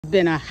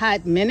been a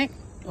hot minute.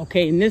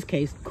 Okay, in this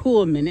case,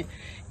 cool minute.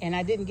 And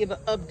I didn't give an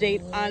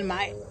update on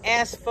my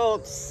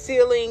asphalt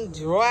ceiling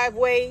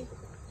driveway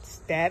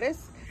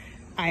status.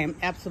 I am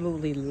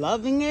absolutely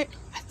loving it.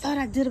 I thought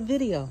I did a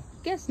video.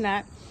 Guess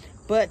not.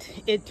 But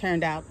it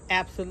turned out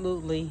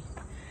absolutely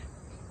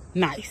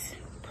nice.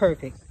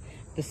 Perfect.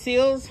 The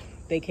seals,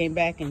 they came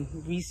back and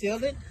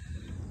resealed it.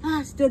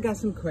 I still got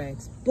some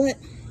cracks, but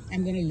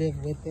I'm going to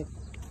live with it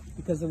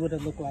because it would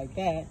have looked like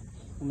that.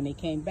 And when they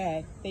came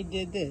back, they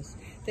did this.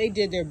 They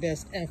did their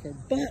best effort.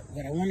 But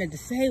what I wanted to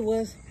say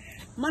was,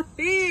 my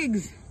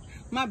figs,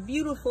 my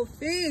beautiful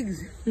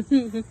figs.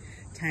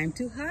 Time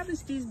to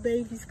harvest these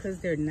babies because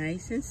they're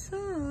nice and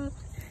soft.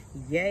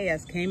 Yay, I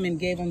came and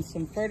gave them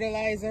some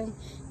fertilizer,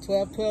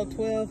 12, 12,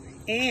 12,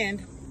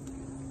 and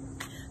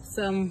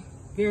some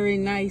very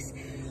nice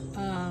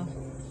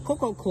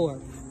cocoa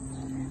cord.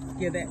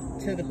 Give that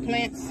to the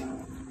plant's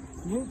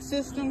root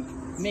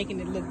system, making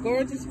it look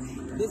gorgeous.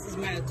 This is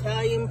my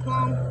Italian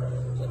plum.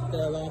 It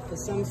fell off for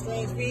some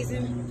strange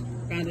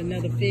reason. Found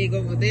another fig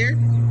over there.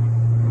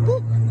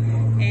 Boop.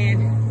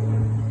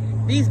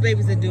 And these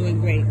babies are doing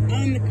great.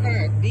 On the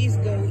cart, these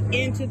go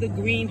into the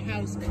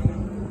greenhouse,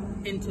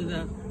 into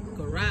the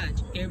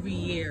garage every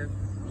year.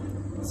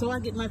 So I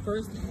get my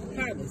first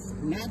harvest.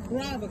 Not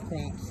guava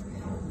crops,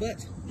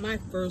 but my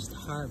first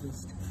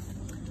harvest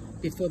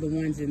before the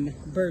ones in the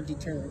bird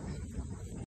deterred.